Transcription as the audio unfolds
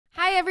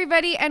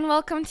everybody, and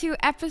welcome to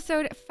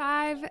episode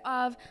 5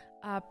 of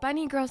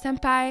Bunny Girl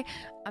Senpai.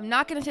 I'm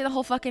not gonna say the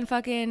whole fucking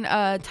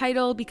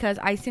title because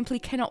I simply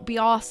cannot be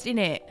asked in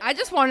it. I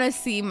just want to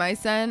see my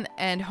son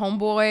and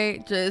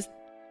homeboy just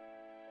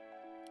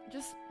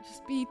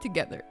be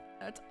together.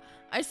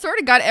 I sort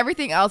of got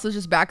everything else is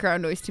just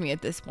background noise to me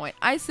at this point.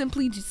 I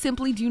simply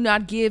do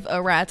not give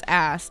a rat's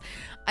ass.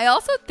 I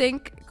also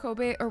think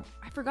Kobe, or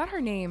I forgot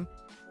her name,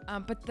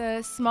 but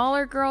the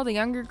smaller girl, the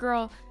younger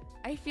girl,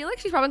 I feel like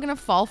she's probably gonna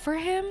fall for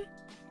him.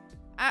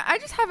 I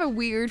just have a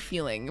weird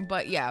feeling,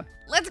 but yeah,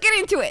 let's get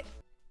into it.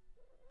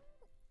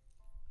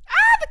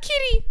 Ah, the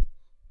kitty.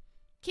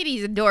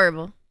 Kitty's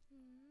adorable.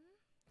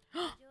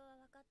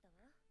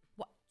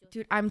 What?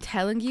 Dude, I'm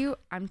telling you,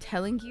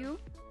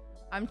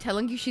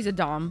 she's a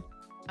dom.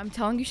 I'm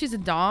telling you, she's a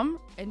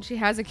dom, and she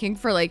has a kink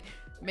for like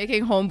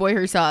making homeboy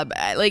her sub.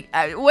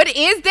 What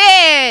is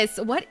this?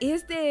 What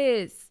is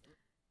this?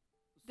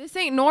 This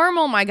ain't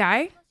normal, my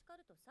guy.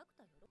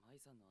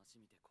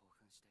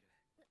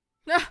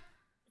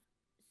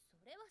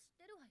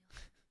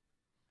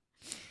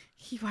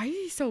 Why is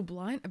he so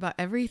blunt about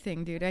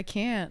everything, dude? I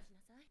can't.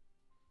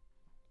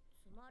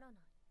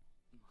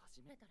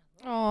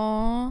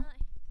 Aww.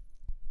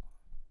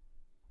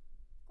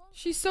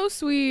 She's so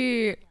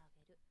sweet.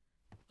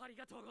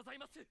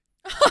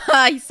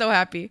 He's so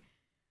happy.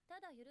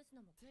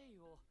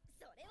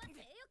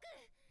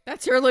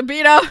 That's your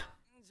libido.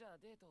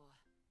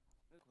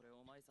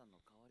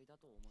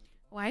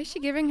 Why is she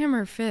giving him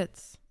her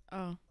fits?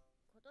 Oh.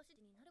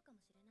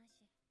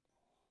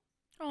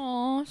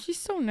 Aw, she's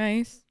so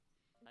nice.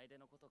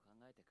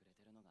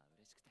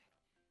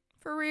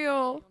 For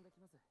real.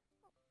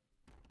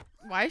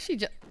 Why is she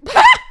just...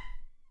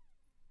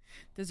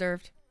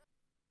 Deserved.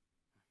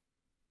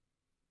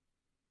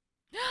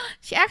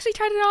 She actually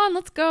tried it on.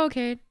 Let's go,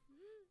 kid.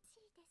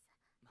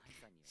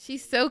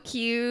 She's so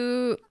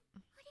cute.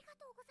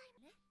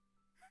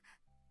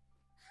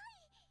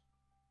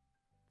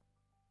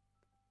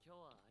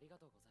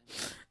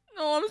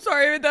 No, I'm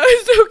sorry, but that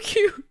was so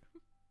cute.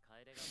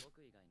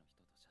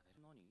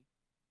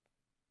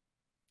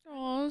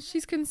 Oh,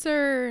 she's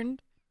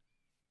concerned.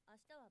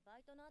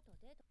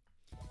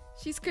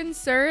 She's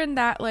concerned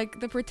that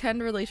like the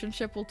pretend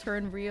relationship will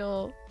turn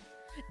real.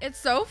 It's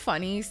so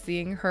funny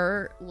seeing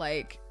her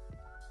like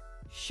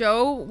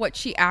show what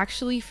she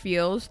actually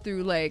feels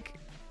through like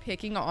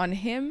picking on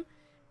him,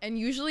 and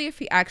usually if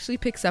he actually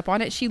picks up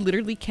on it, she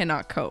literally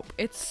cannot cope.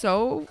 It's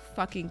so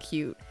fucking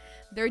cute.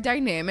 Their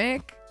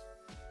dynamic,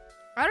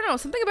 I don't know,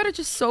 something about it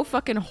just so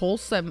fucking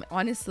wholesome,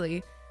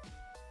 honestly.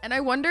 And I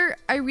wonder,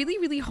 I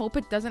really hope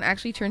it doesn't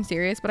actually turn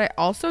serious, but I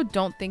also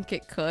don't think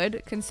it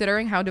could,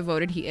 considering how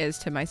devoted he is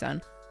to my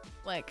son.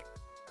 Like,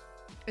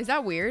 is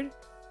that weird?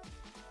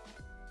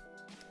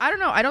 I don't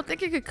know. I don't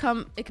think it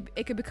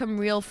could become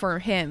real for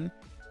him,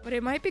 but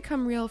it might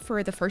become real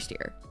for the first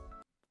year.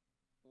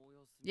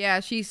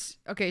 Yeah, she's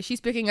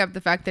picking up the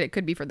fact that it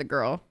could be for the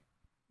girl.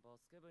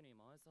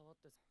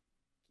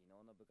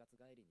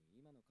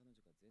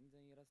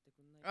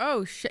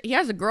 Oh shit, he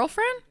has a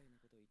girlfriend?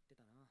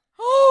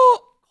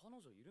 Oh!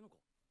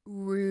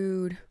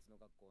 Rude.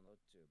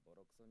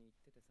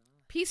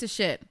 Piece of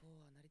shit.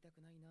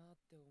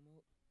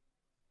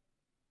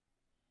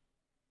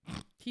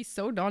 He's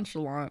so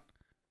nonchalant.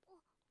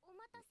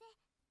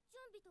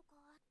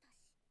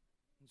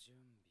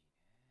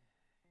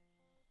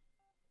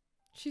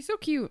 She's so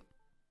cute.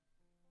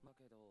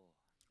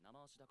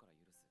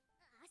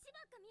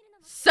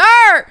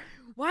 Sir!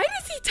 Why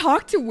does he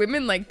talk to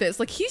women like this?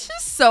 Like, he's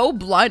just so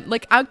blunt.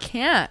 Like, I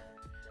can't.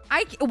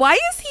 Why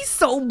is he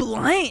so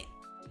blunt?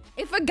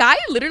 If a guy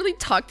literally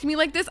talked to me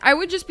like this, I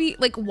would just be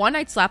like, 1,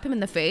 I'd slap him in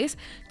the face.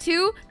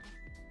 2,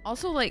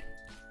 also like,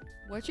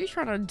 what you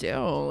trying to do?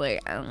 Like,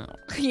 I don't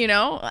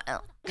know.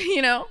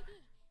 You know?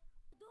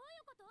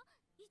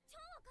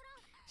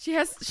 She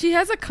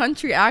has a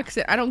country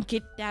accent. I don't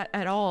get that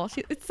at all.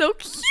 It's so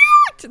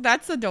cute.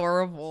 That's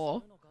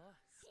adorable.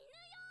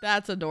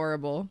 That's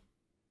adorable.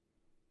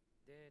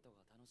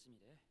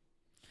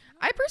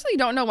 I personally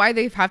don't know why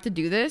they have to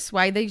do this.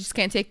 Why they just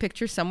can't take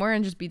pictures somewhere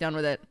and just be done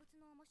with it.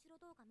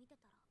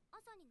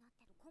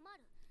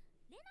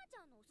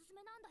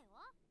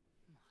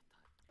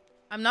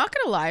 I'm not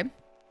gonna lie.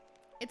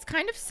 It's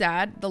kind of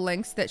sad the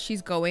lengths that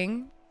she's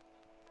going.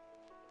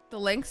 The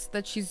lengths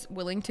that she's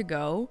willing to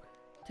go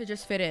to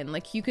just fit in.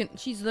 Like,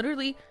 she's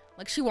literally,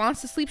 like, she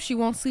wants to sleep, she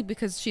won't sleep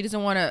because she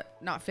doesn't want to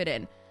not fit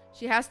in.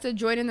 She has to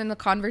join in the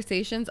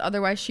conversations,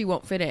 otherwise she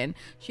won't fit in.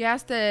 She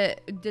has to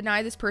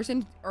deny this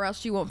person or else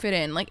she won't fit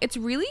in. Like, it's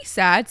really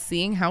sad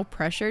seeing how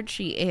pressured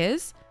she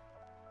is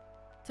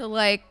to,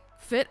 like,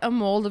 fit a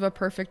mold of a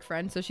perfect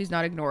friend so she's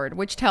not ignored.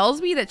 Which tells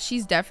me that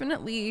she's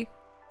definitely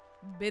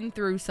been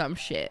through some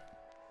shit.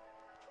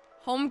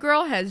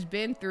 Homegirl has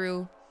been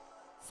through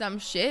some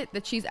shit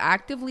that she's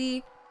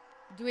actively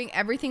doing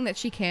everything that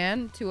she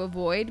can to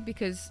avoid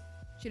because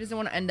she doesn't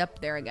want to end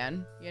up there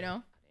again, you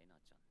know?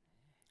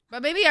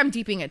 But maybe I'm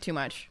deeping it too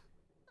much.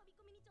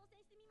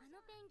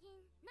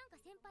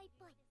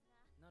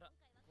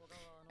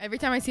 Every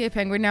time I see a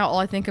penguin now, all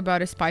I think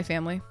about is Spy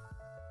Family.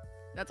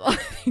 That's all I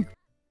think.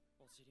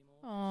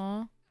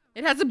 Aww.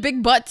 It has a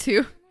big butt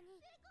too.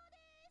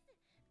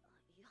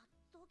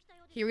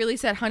 He really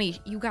said, honey,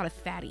 you got a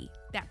fatty.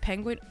 That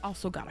penguin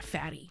also got a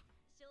fatty.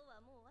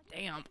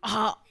 Damn.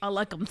 Ah, I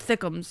like them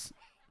thickums.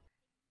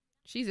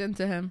 She's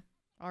into him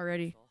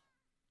already.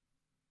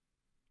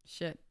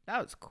 Shit.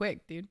 That was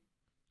quick, dude.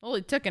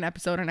 Only took an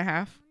episode and a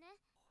half.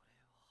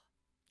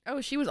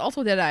 Oh, she was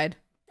also dead-eyed.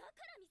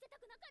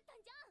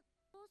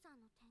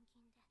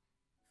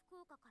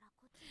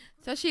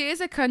 So she is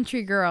a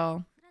country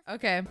girl.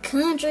 Okay.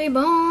 Country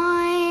boy,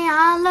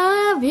 I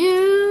love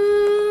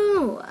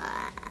you.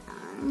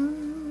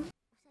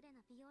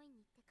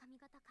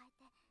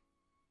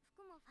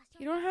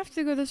 You don't have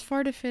to go this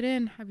far to fit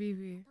in,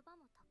 Habibi.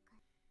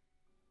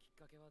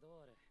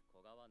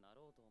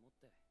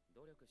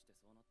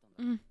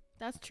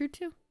 That's true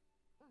too.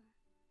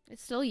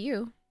 It's still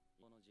you.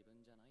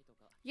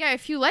 Yeah,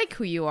 if you like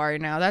who you are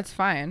now, that's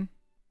fine.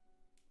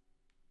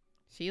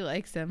 She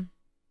likes him.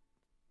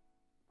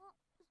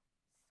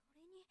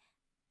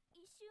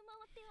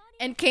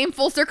 And came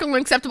full circle and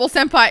acceptable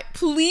senpai.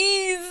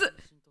 Please!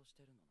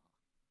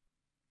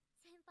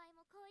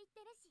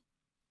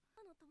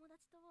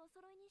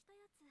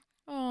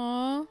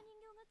 Aww.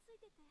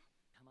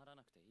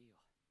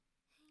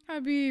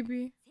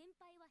 Habibi.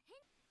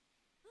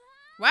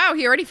 Wow,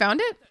 he already found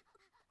it?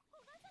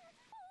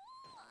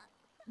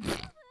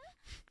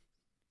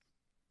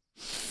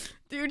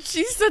 Dude,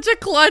 she's such a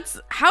klutz.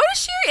 How is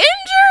she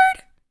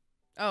injured?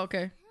 Oh,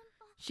 okay.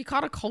 She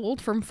caught a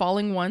cold from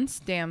falling once.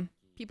 Damn.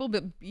 People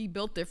be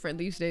built different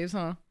these days,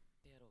 huh?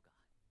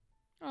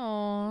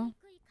 Aww.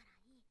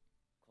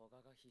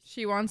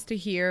 She wants to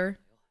hear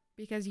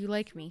because you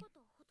like me.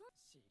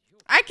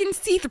 I can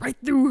see right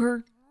through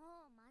her.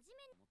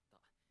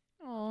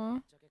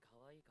 Aww.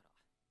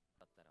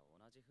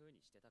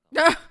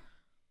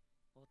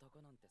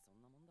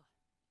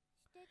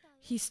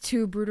 He's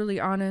too brutally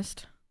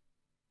honest.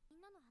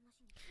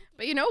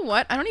 But you know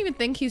what? I don't even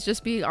think he's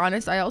just being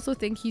honest. I also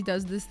think he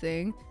does this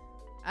thing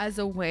as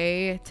a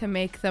way to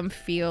make them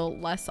feel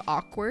less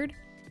awkward.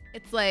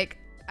 It's like,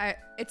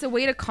 it's a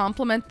way to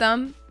compliment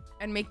them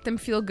and make them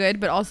feel good,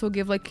 but also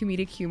give like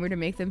comedic humor to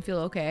make them feel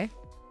okay.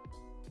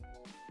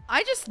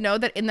 I just know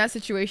that in that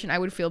situation, I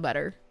would feel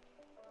better.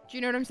 Do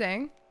you know what I'm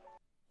saying?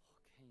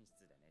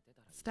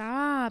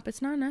 Stop.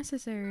 It's not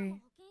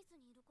necessary.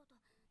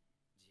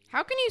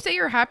 How can you say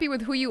you're happy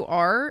with who you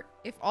are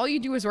if all you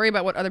do is worry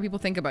about what other people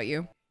think about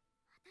you?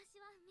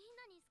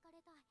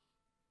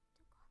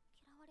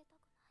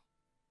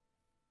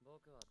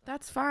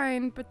 That's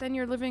fine, but then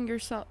you're living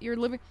yourself.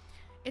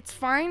 It's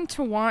fine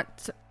to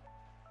want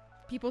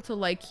people to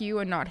like you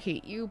and not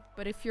hate you,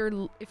 but if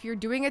you're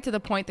doing it to the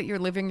point that you're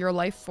living your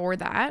life for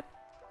that,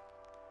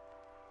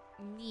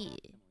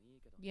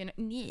 you know,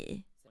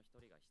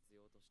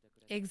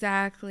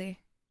 exactly.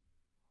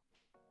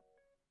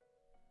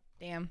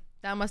 Damn,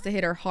 that must have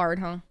hit her hard,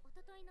 huh?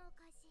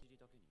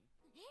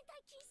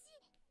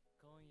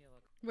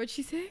 What'd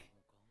she say?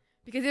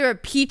 Because they have a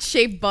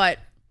peach-shaped butt.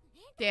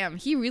 Damn,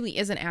 he really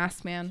is an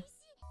ass, man.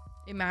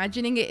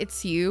 Imagining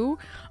it's you.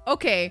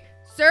 Okay,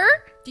 sir,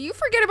 do you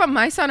forget about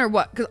my son or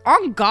what? Because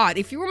on God,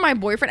 if you were my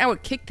boyfriend, I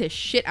would kick the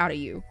shit out of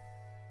you.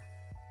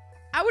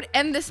 I would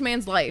end this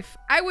man's life.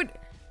 I would...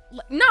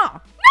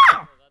 No!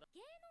 No!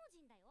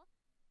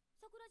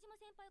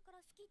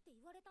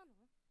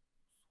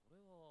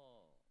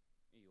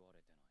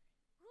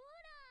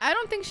 I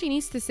don't think she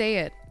needs to say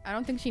it. I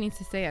don't think she needs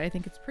to say it. I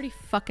think it's pretty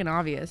fucking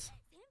obvious.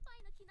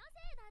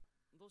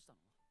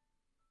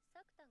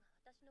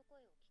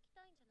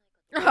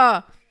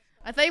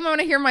 I thought you might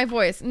want to hear my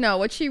voice. No,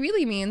 what she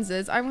really means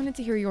is I wanted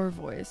to hear your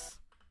voice.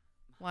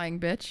 Lying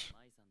bitch.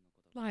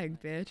 Lying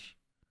bitch.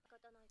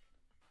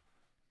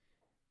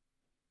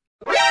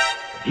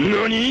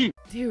 NANI?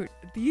 Dude,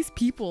 these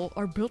people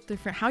are built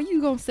different. How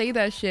you gonna say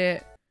that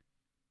shit?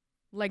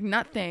 Like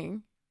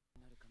nothing.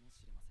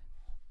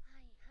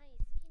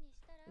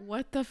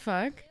 What the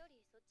fuck?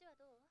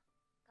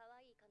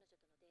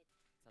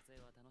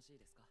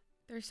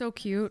 They're so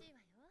cute.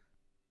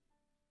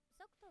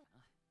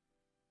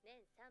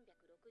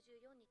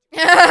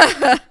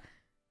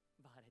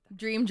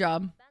 Dream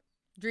job.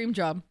 Dream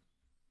job.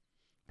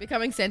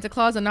 Becoming Santa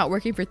Claus and not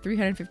working for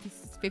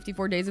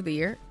 354 days of the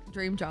year.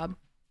 Dream job.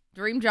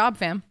 Dream job,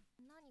 fam.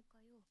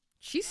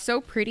 She's so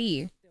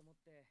pretty.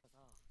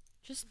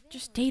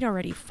 Just date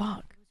already.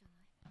 Fuck.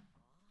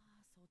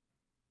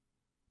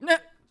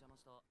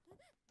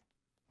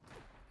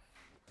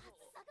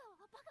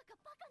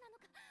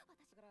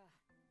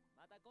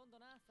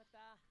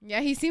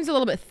 Yeah, he seems a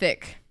little bit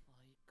thick.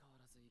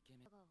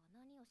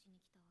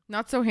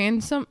 Not so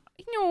handsome.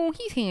 No,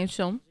 he's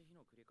handsome.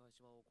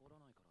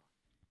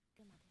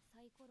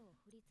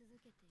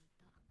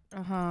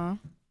 Uh-huh.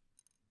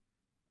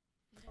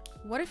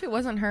 What if it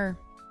wasn't her?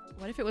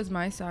 What if it was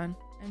my son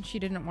and she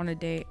didn't want to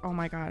date? Oh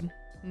my God.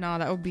 Nah,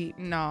 that would be...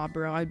 Nah,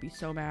 bro. I'd be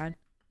so mad.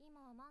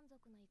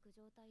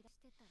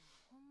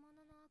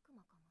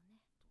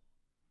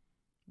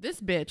 This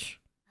bitch.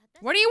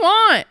 What do you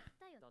want?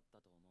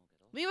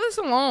 Leave us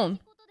alone.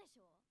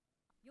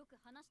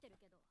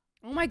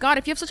 Oh my god,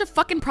 if you have such a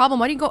fucking problem,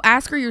 why don't you go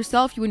ask her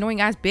yourself, you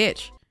annoying ass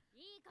bitch?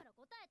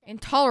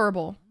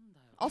 Intolerable.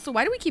 Also,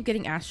 why do we keep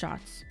getting ass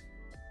shots?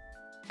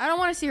 I don't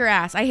want to see her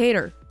ass. I hate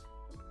her.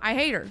 I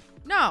hate her.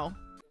 No.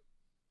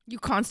 You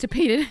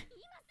constipated.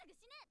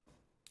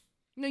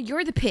 No,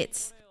 you're the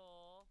pits.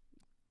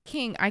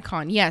 King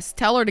icon. Yes,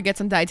 tell her to get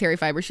some dietary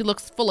fiber. She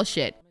looks full of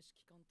shit.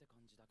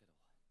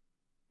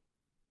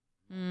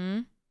 Hmm.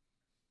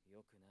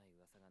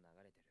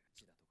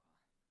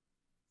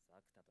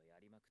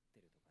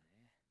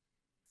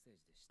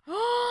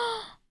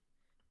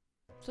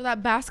 So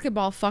that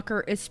basketball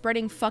fucker is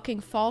spreading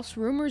fucking false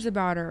rumors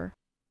about her.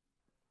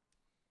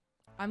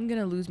 I'm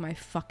gonna lose my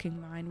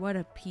fucking mind. What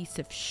a piece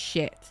of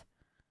shit.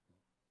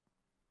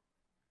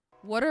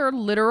 What a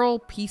literal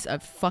piece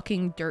of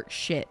fucking dirt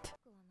shit.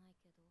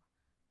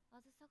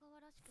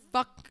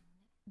 Fuck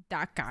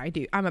that guy,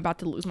 dude. I'm about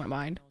to lose my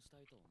mind.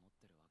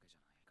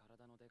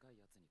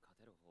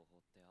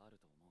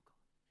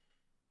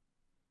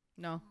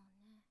 No.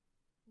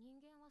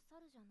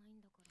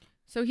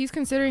 So he's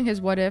considering his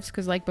what ifs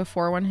because like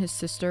before when his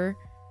sister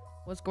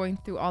was going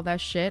through all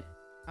that shit,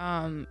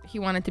 he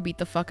wanted to beat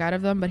the fuck out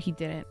of them, but he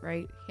didn't,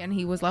 right? And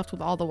he was left with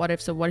all the what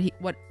ifs of what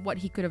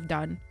he could have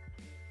done.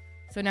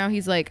 So now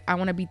he's like, I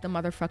want to beat the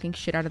motherfucking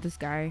shit out of this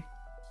guy.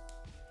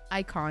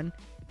 Icon.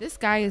 This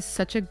guy is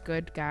such a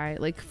good guy,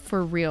 like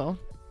for real.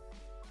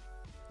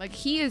 Like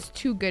he is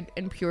too good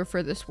and pure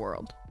for this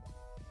world.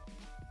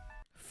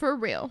 For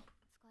real.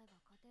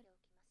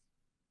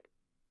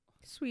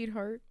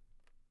 Sweetheart.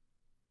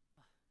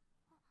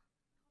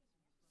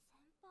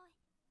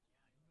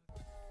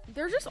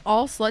 They're just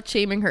all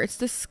slut-shaming her. It's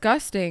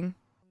disgusting.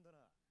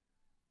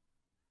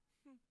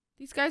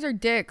 These guys are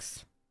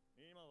dicks.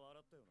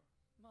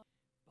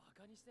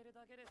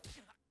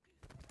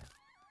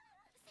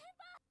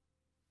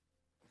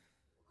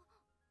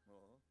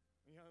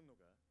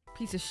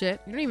 Piece of shit.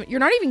 You're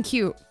not even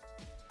cute.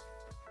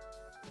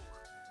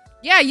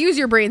 Yeah, use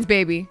your brains,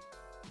 baby.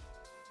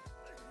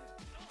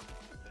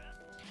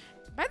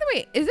 By the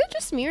way, is it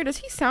just me or does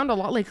he sound a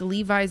lot like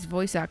Levi's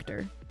voice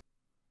actor?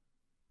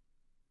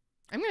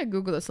 I'm gonna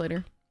Google this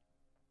later.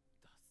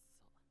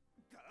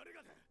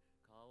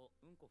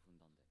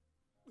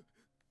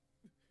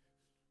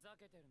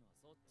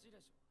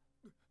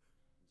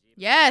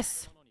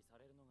 Yes!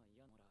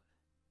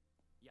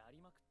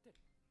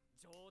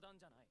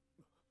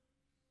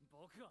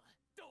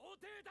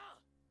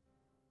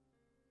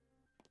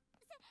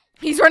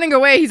 He's running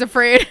away, he's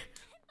afraid.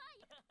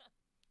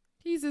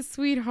 He's a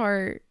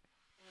sweetheart.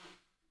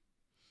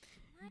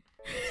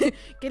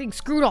 Getting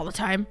screwed all the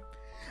time.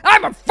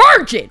 I'm a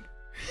virgin!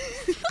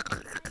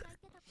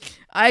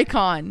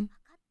 Icon.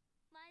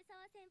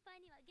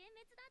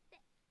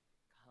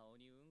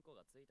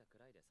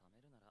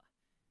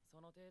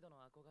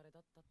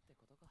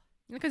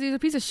 Because he's a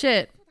piece of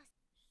shit.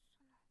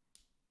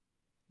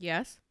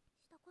 Yes?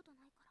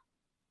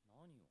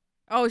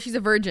 Oh, she's a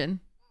virgin.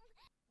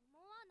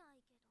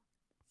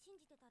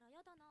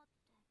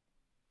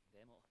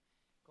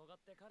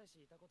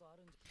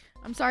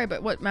 I'm sorry,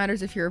 but what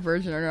matters if you're a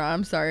virgin or not?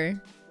 I'm sorry.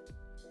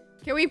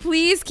 Can we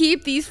please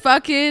keep these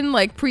fucking,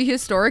 like,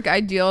 prehistoric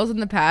ideals in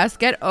the past?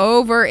 Get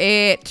over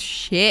it.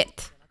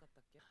 Shit.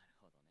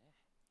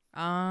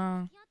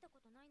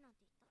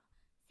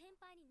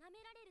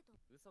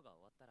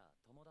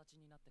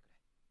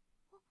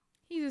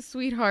 He's a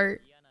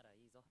sweetheart.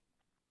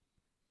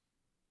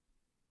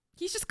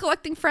 He's just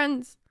collecting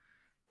friends.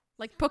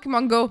 Like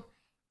Pokemon Go.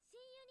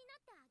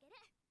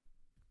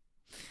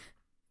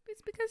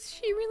 It's because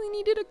she really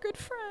needed a good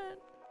friend.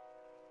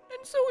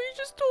 And so he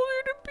just told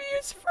her to be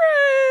his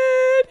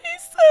friend.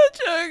 He's such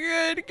a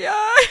good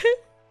guy.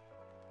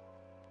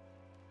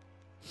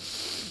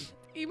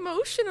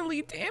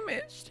 Emotionally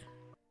damaged.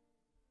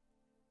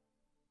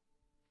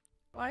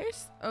 Why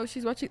is... Oh,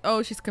 she's watching...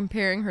 Oh, she's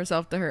comparing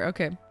herself to her.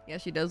 Okay. Yeah,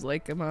 she does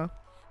like him, huh?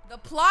 The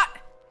plot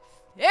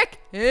thickens.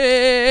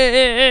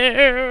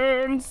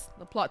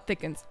 The plot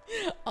thickens.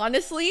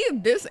 Honestly,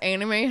 this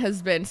anime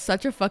has been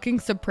such a fucking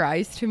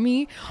surprise to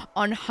me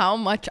on how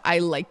much I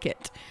like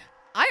it.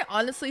 I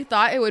honestly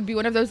thought it would be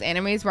one of those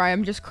animes where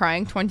I'm just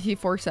crying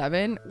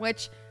 24/7,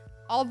 which,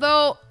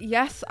 although,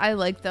 yes, I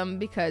like them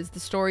because the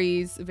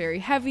story's very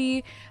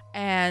heavy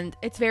and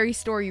it's very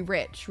story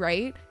rich,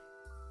 right?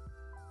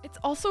 It's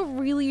also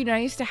really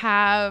nice to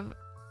have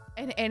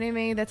an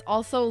anime that's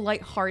also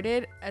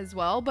lighthearted as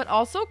well, but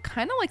also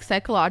kind of like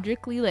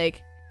psychologically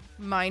like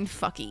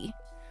mindfucky.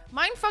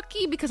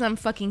 Mindfucky because I'm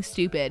fucking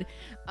stupid.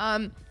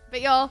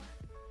 But y'all,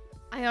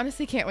 I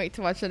honestly can't wait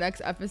to watch the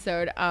next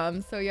episode.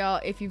 So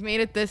y'all, if you've made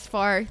it this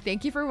far,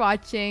 thank you for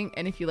watching.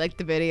 And if you liked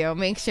the video,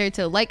 make sure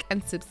to like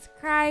and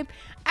subscribe.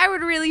 I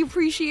would really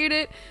appreciate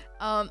it.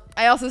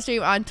 I also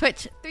stream on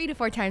Twitch 3 to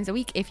 4 times a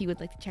week if you would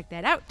like to check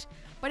that out.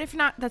 But if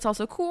not, that's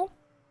also cool.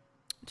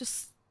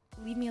 Just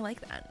leave me a like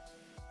then.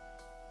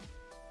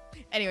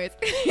 Anyways,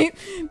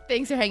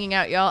 thanks for hanging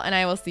out, y'all, and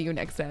I will see you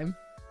next time.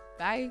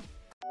 Bye.